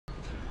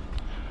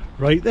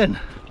Right then,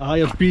 I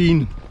have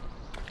been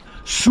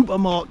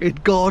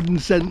supermarket, garden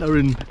centre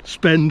and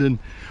spending,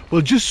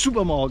 well, just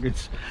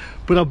supermarkets,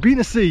 but I've been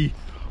to see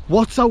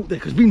what's out there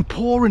because it's been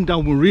pouring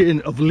down with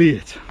rain of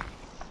late,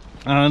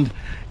 and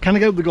can I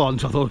get out the garden?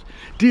 So I thought,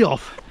 day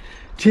off,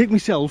 take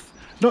myself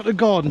not to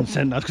garden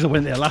centre because I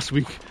went there last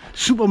week,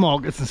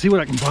 supermarkets, and see what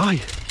I can buy.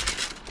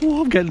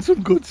 Oh, I'm getting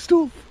some good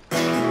stuff.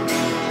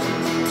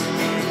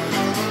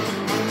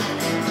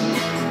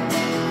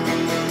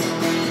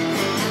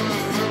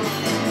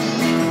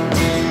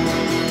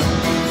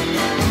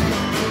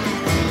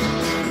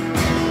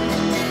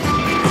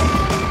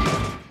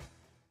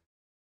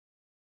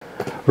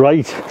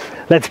 Right,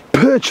 let's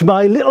perch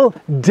my little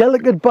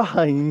delicate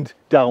behind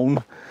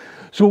down.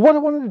 So what I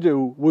wanted to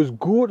do was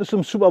go to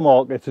some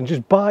supermarkets and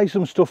just buy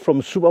some stuff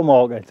from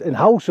supermarkets, and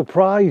how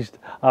surprised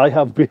I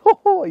have been.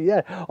 Oh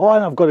yeah, oh,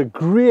 and I've got a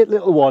great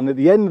little one at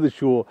the end of the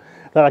show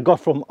that I got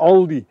from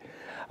Aldi,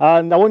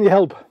 and I want your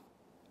help.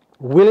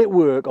 Will it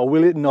work or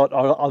will it not,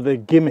 or are there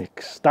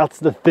gimmicks? That's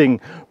the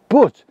thing.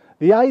 But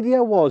the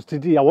idea was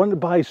today I wanted to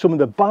buy some of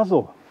the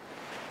basil.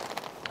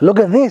 Look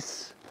at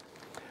this,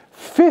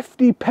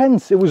 50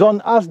 pence. It was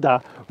on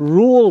Asda,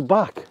 roll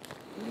back.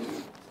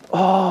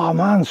 Oh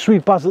man,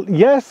 sweet basil.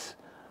 Yes,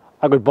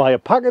 I could buy a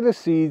packet of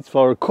seeds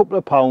for a couple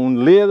of pounds,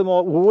 lay them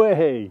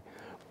away,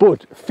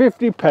 but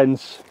 50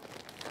 pence.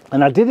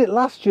 And I did it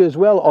last year as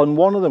well on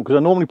one of them because I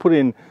normally put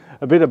in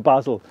a bit of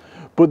basil,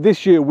 but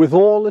this year with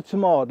all the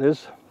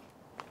tomatoes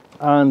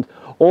and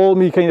all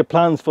me kind of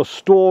plans for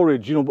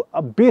storage, you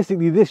know,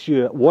 basically this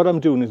year what I'm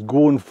doing is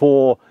going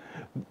for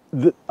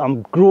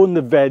I'm growing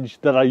the veg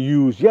that I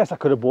use. Yes, I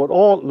could have bought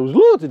there was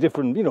loads of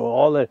different, you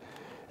know,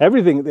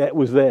 everything that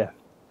was there.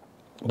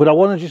 But I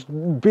want to just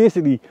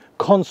basically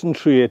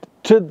concentrate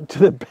to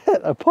the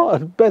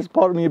best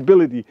part of my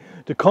ability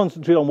to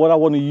concentrate on what I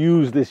want to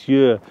use this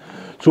year.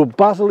 So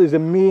basil is the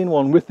main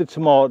one with the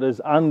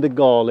tomatoes and the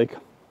garlic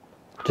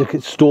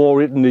to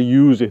store it and to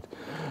use it.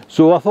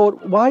 So I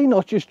thought, why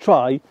not just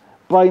try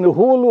buying a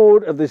whole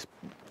load of this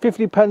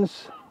 50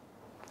 pence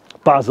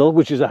basil,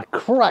 which is a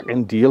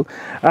cracking deal,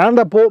 and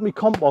I bought me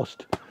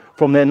compost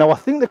from there. Now I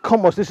think the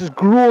compost, this is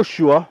Grow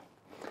Sure,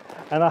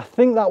 and I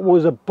think that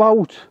was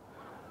about,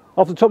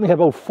 off the top of my head,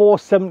 about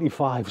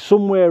 £4.75,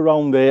 somewhere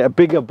around there, a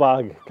bigger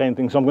bag kind of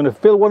thing. So I'm going to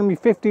fill one of my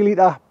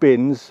 50-litre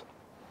bins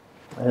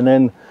and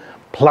then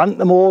plant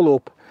them all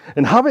up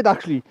and have it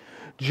actually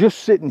just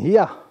sitting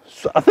here.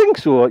 So, I think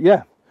so,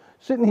 yeah,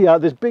 sitting here,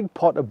 this big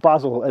pot of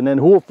basil, and then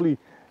hopefully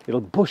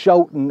it'll bush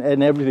out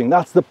and everything.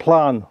 That's the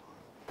plan.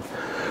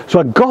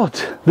 So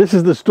this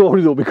is the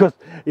story though, because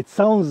it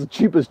sounds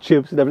cheap as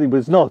chips and everything, but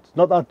it's not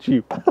that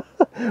cheap.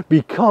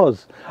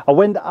 Because I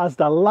went to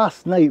Asda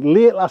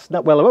late last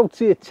night, well, about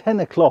say 10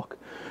 o'clock,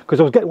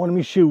 because I was getting one of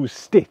my shoes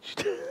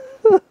stitched.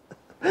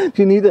 Do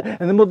you need it?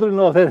 And the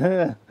mother-in-law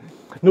said,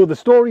 no, the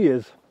story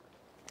is,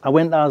 I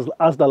went to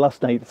Asda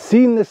last night,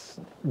 seen this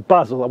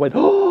basil, I went,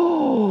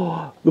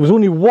 oh, there was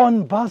only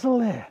one basil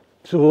there.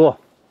 So,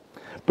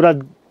 but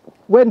I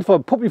went for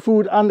puppy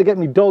food and to get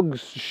my dog's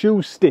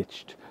shoe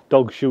stitched.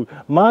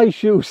 My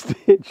shoe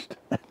stitched,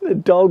 and the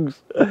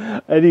dog's.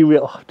 Anyway,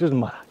 it doesn't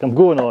matter, I'm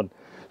going on.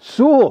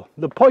 So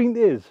the point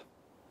is,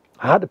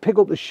 I had to pick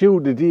up the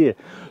shoe today,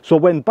 so I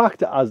went back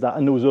to Asda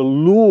and there was a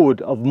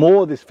load of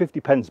more of this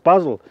 50 pence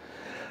basil.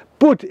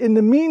 But in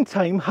the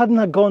meantime, hadn't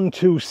I gone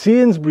to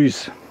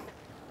Sainsbury's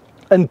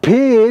and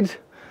paid,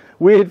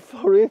 wait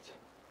for it,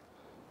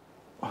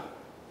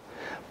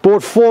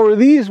 bought 4 of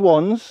these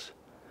ones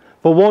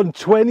for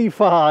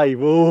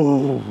 £1.25.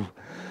 Oh,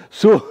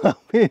 so I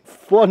paid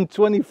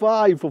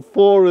 £1.25 for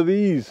 4 of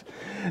these.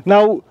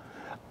 Now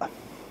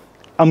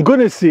I'm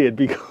gonna say it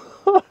because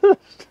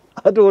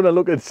I don't want to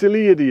look a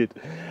silly idiot.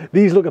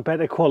 These look a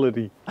better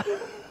quality.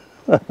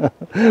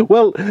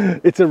 Well,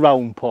 it's a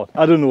round pot.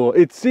 I don't know.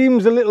 It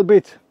seems a little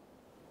bit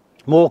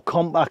more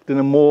compact and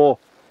a more,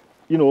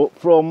 you know,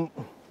 from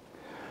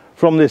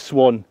this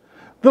one.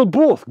 They'll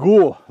both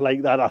go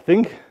like that, I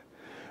think.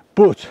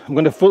 But I'm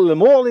going to fill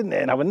them all in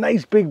there and have a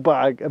nice big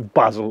bag of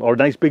basil, or a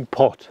nice big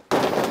pot.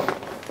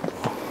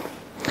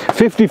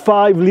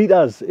 55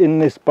 litres in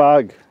this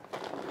bag.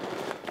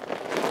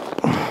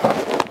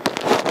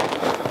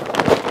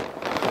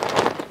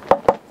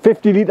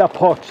 £50-litre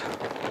pot.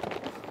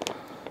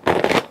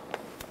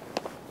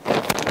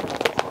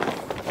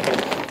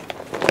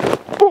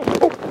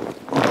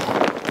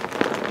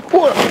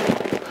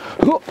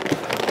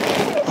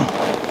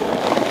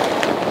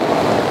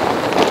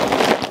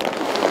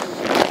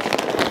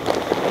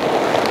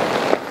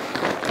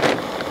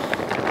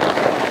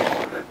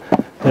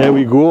 There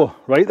we go.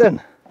 Right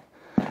then,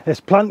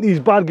 let's plant these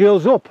bad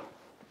girls up.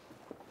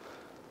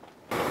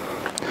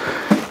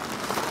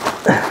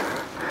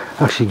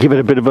 Actually give it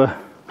a bit of a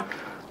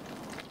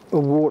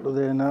water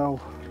there now.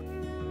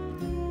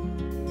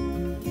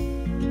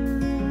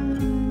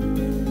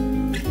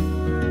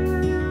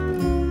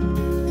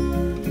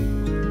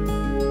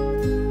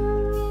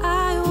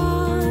 I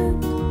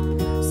want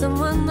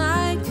someone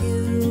like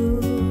you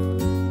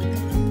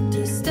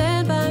to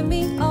stand by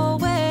me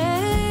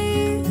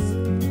always,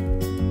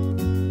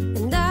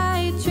 and I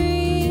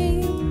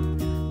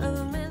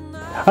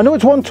I know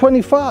it's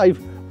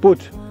 125,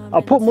 but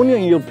I put money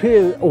on you'll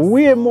pay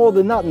way more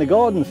than that in the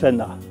garden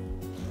centre.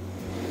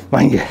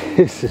 Man,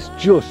 this is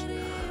just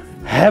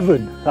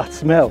heaven, that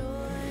smell.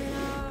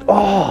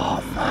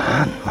 Oh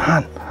man.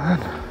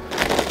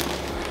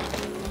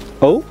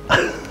 Oh,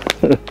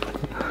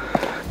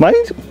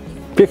 mind?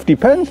 50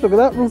 pence, look at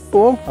that roof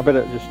ball. I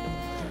better just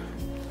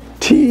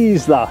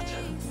tease that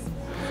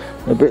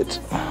a bit.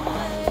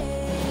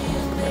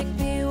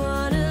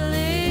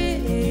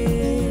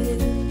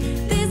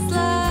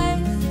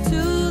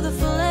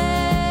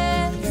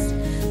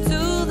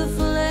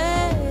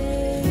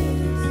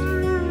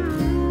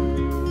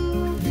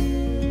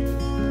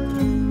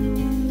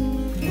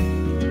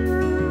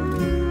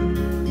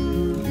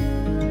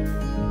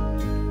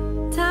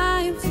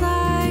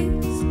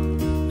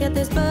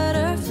 There's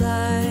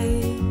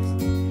butterflies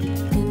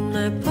in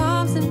my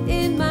palms and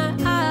in my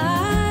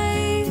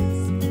eyes.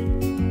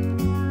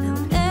 Now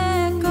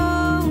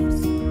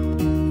echoes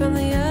from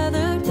the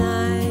other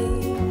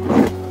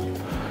night.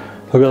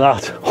 Look at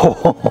that.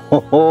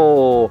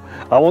 Oh,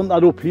 I want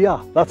that up here.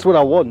 That's what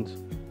I want.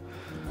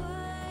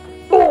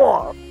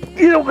 Oh,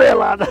 get up there,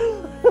 lad.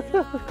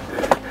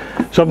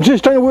 So I'm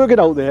just trying to work it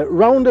out there.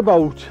 Round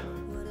about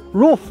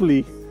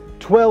roughly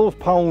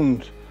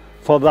 £12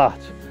 for that.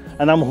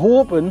 And I'm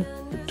hoping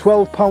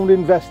 £12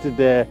 invested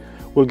there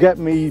will get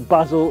me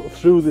basil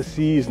through the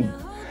season.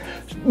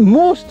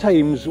 Most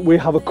times we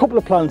have a couple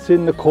of plants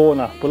in the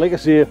corner, but like I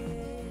say,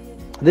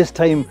 this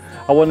time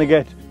I want to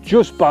get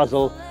just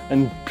basil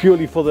and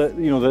purely for the,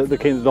 you know, the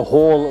kind of the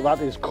haul that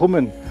is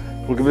coming.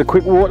 We'll give it a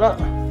quick water.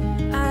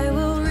 I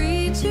will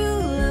read you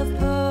love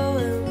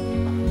poems.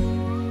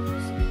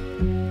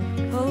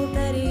 Hope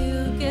that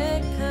you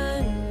get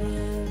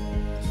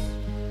kindness.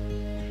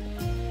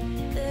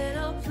 Then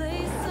I'll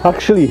play some.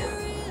 Actually,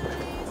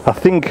 I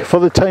think for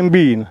the time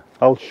being,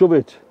 I'll shove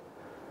it.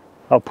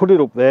 I'll put it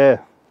up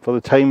there for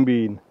the time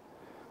being.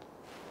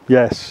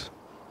 Yes.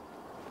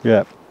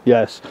 Yeah,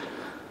 yes.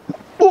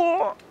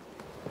 Oh.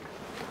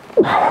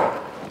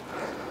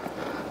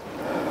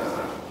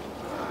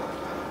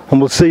 And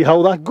we'll see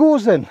how that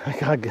goes then.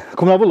 Come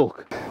and have a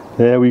look.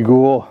 There we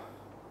go.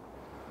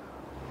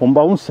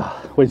 £1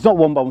 salad. Well, it's not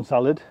 £1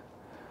 salad.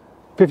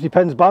 50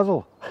 pence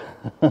basil.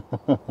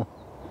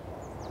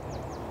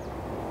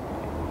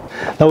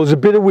 There was a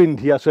bit of wind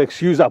here, so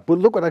excuse that. But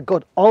look what I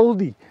got.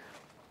 Aldi.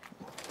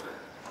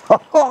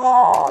 Look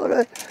at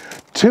that.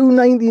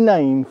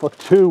 £2.99 for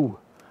two.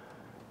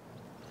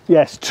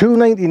 Yes,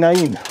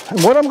 £2.99.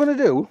 And what I'm going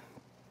to do,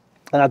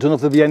 and I don't know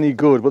if they'll be any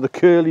good, but the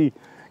curly,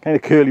 kind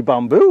of curly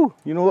bamboo,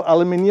 you know,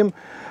 aluminium.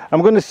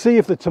 I'm going to see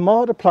if the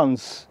tomato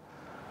plants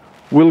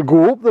will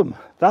go up them.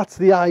 That's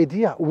the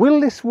idea. Will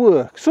this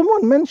work?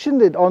 Someone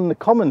mentioned it on the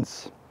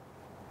comments,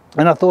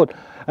 and I thought,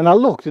 and I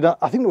looked, and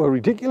I think they were a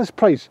ridiculous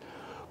price.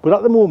 But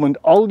at the moment,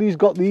 Aldi's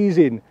got these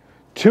in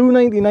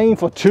 £2.99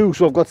 for two.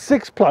 So I've got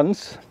 6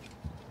 plants.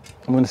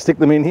 I'm going to stick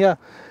them in here,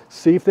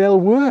 see if they'll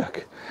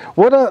work.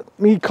 What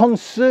my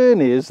concern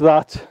is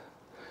that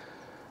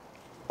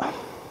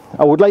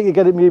I would like to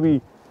get it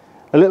maybe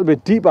a little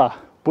bit deeper,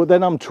 but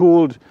then I'm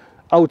told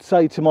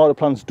outside tomato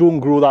plants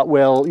don't grow that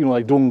well, you know,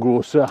 like don't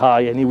grow so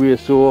high anyway,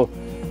 so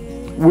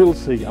we'll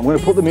see. I'm going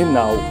to put them in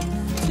now.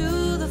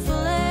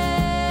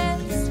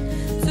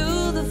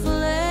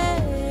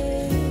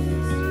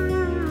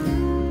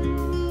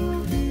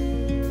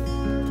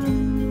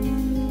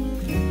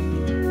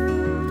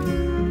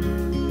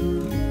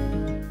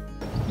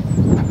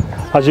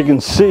 As you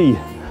can see,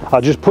 I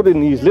just put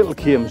in these little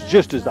cames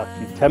just as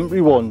actually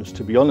temporary ones,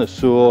 to be honest,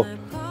 so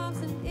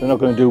they're not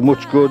going to do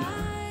much good.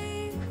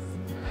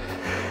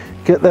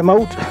 Get them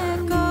out.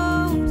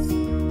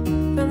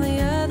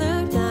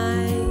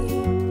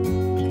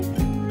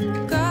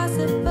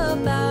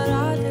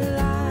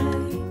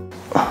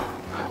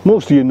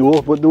 Most of you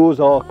know, but those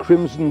are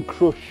Crimson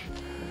Crush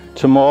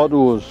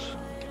tomatoes.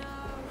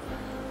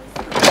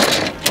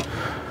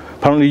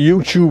 Apparently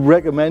YouTube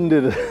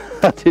recommended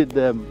I did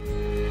them.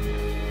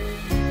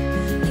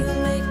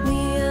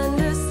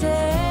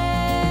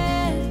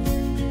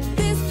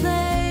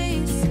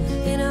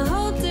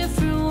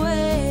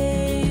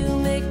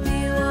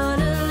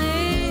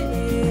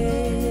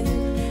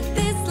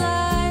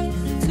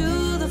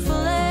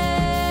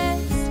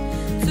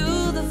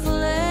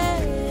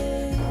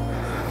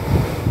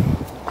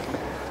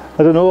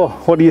 I don't know,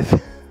 what do you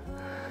think?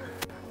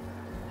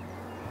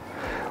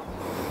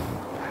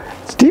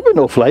 It's deep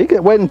enough, like,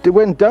 it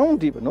went down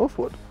deep enough.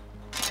 What?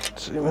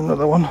 Let's see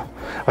another one.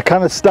 I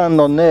can't stand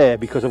on there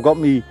because I've got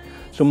me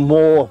some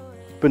more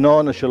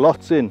banana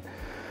shallots in.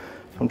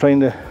 I'm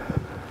trying to,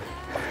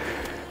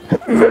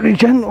 very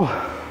gentle.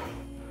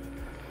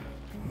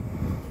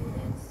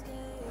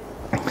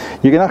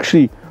 You can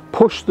actually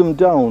push them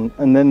down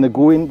and then they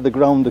go into the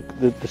ground,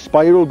 the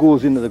spiral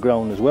goes into the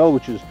ground as well,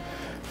 which is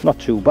not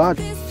too bad.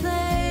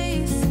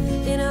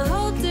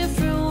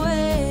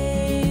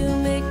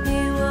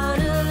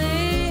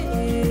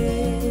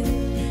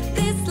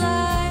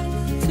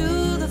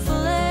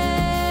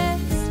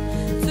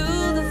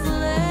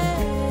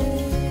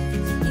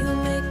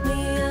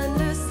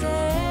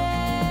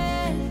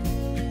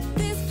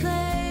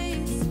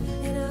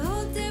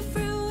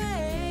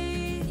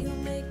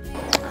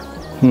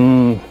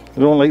 I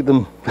don't like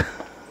them.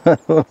 I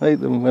don't like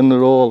them when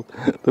they're all,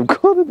 they've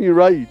got to be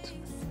right.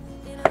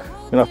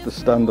 I'm gonna have to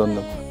stand on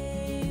them.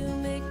 You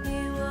make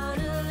me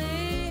wanna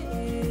live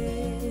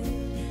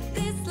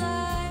this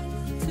life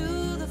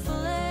to the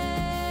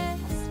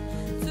fullest,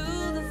 to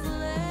the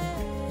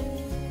fullest.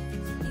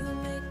 You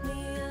make me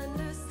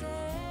understand.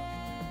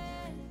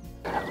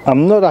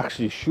 I'm not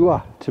actually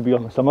sure, to be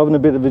honest. I'm having a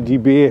bit of a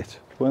debate.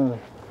 Well,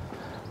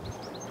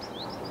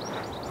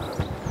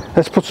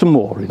 let's put some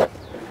more in.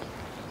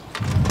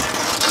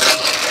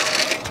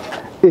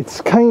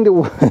 It's kind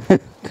of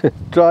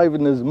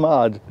driving us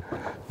mad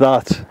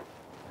that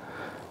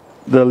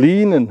they're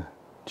leaning,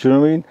 do you know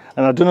what I mean?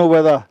 And I don't know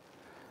whether,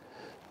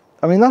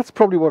 I mean, that's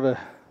probably what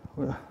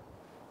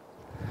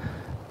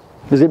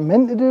is it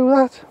meant to do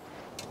that?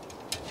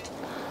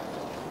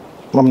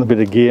 I'm having a bit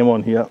of game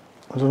on here.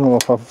 I don't know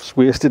if I've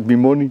wasted my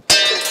money.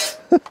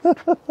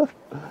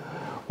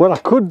 What I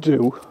could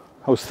do,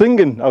 I was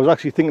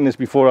actually thinking this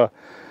before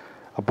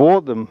I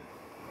bought them.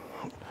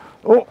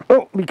 Oh,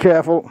 be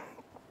careful.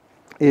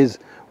 Is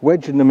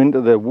wedging them into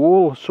the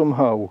wall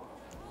somehow.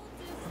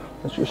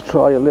 Let's just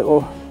try a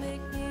little.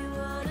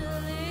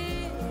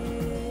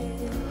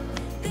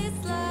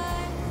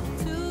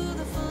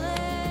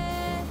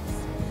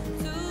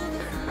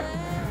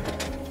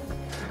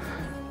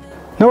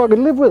 No, I could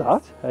live with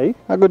that, hey?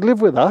 I could live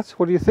with that.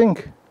 What do you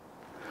think?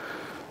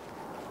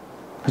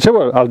 I tell you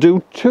what, I'll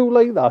do 2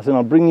 like that, and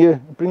I'll bring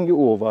you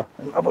over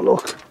and have a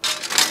look.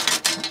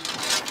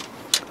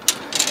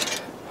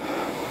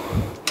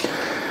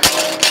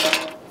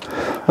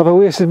 Have I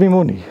wasted my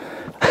money?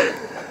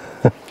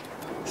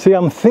 See,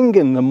 I'm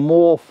thinking the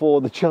more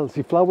for the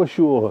Chelsea Flower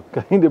Show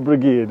kind of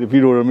brigade, if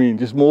you know what I mean,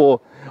 just more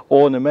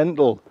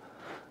ornamental.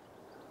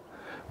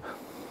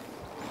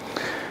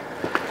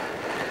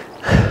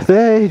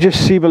 They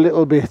just seem a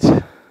little bit,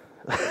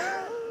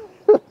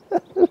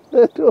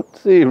 they don't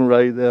seem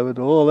right there at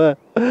all.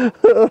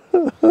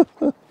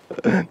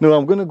 No,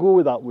 I'm going to go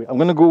with that way. I'm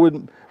going to go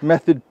with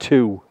method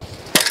 2.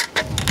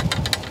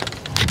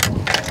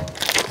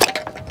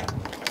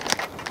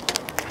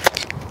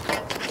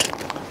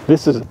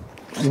 This is a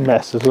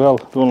mess as well.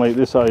 Don't like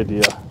this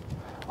idea.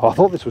 Oh, I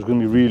thought this was going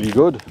to be really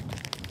good,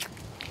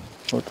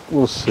 but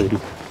we'll see.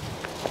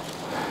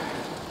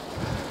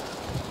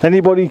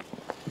 Anybody?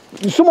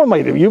 Someone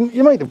might have. You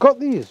might have got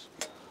these.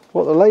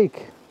 What they're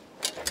like.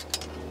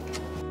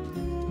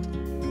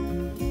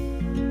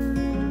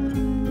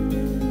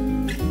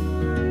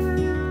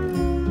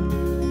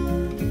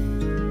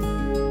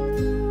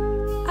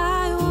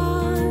 I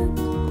want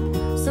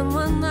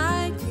someone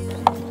like you.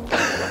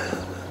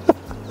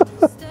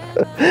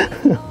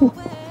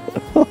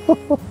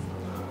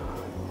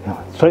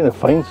 Trying to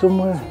find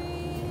somewhere.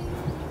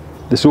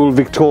 This old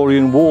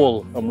Victorian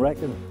wall, I'm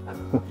reckoning.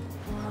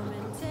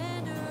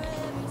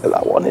 Get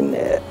that one in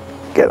there.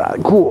 Get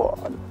that. Go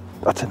on.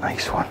 That's a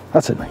nice one.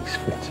 That's a nice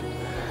fit.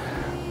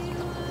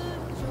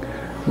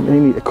 You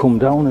need to come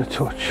down a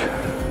touch.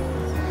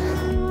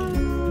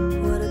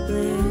 What a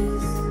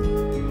bliss.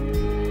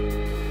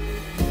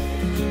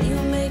 You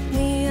make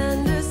me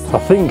understand. I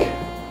think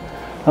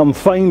I'm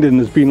finding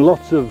there's been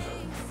lots of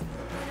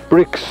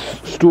bricks,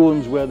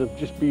 stones where they've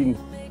just been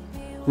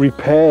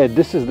repaired.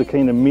 This is the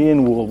kind of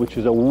main wall, which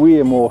is a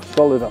way more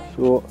solid.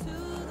 So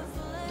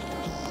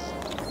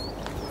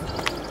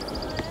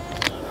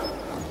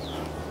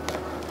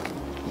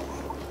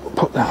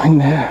put them in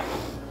there.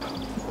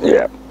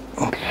 Yeah.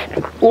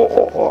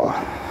 Oh.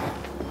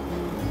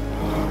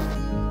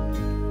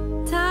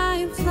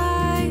 Time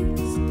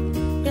flies,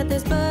 yet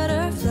there's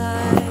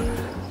butterflies.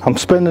 I'm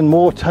spending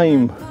more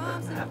time.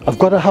 I've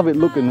got to have it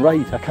looking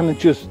right. I can't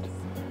just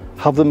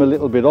have them a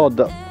little bit odd.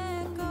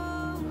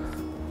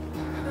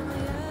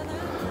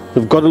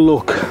 They've got to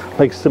look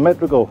like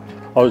symmetrical,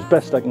 or as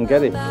best I can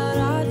get it. About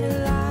our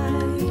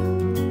delight.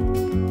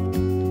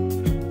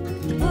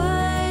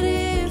 What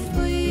if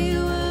we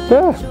were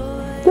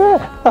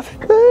There, I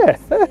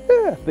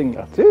think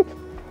that's it.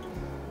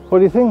 What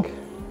do you think?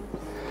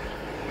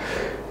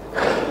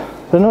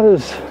 They're not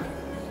as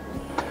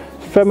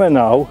feminine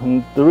now,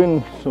 and they're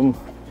in some,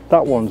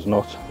 that one's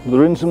not.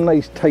 They're in some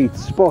nice tight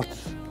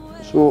spots.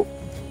 So,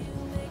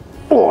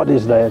 what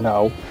is there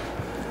now?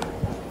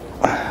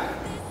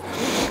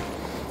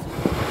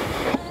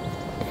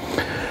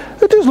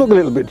 It does look a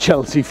little bit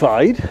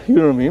Chelsea-fied, you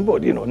know what I mean?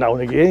 But you know, now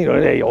and again, you know,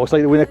 they always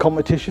like to win a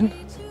competition.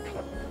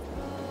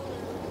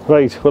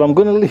 Right, well, I'm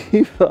going to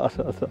leave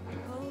that.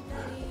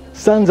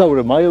 Stands out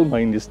a mile,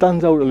 mind you.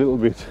 Stands out a little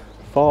bit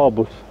far,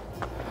 but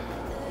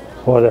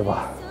whatever.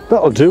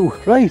 That'll do.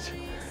 Right.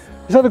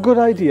 Is that a good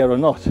idea or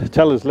not?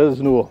 Tell us, let us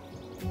know.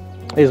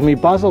 Is me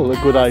basil a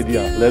good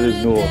idea? Let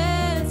us know.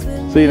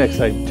 See you next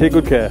time. Take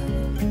good care.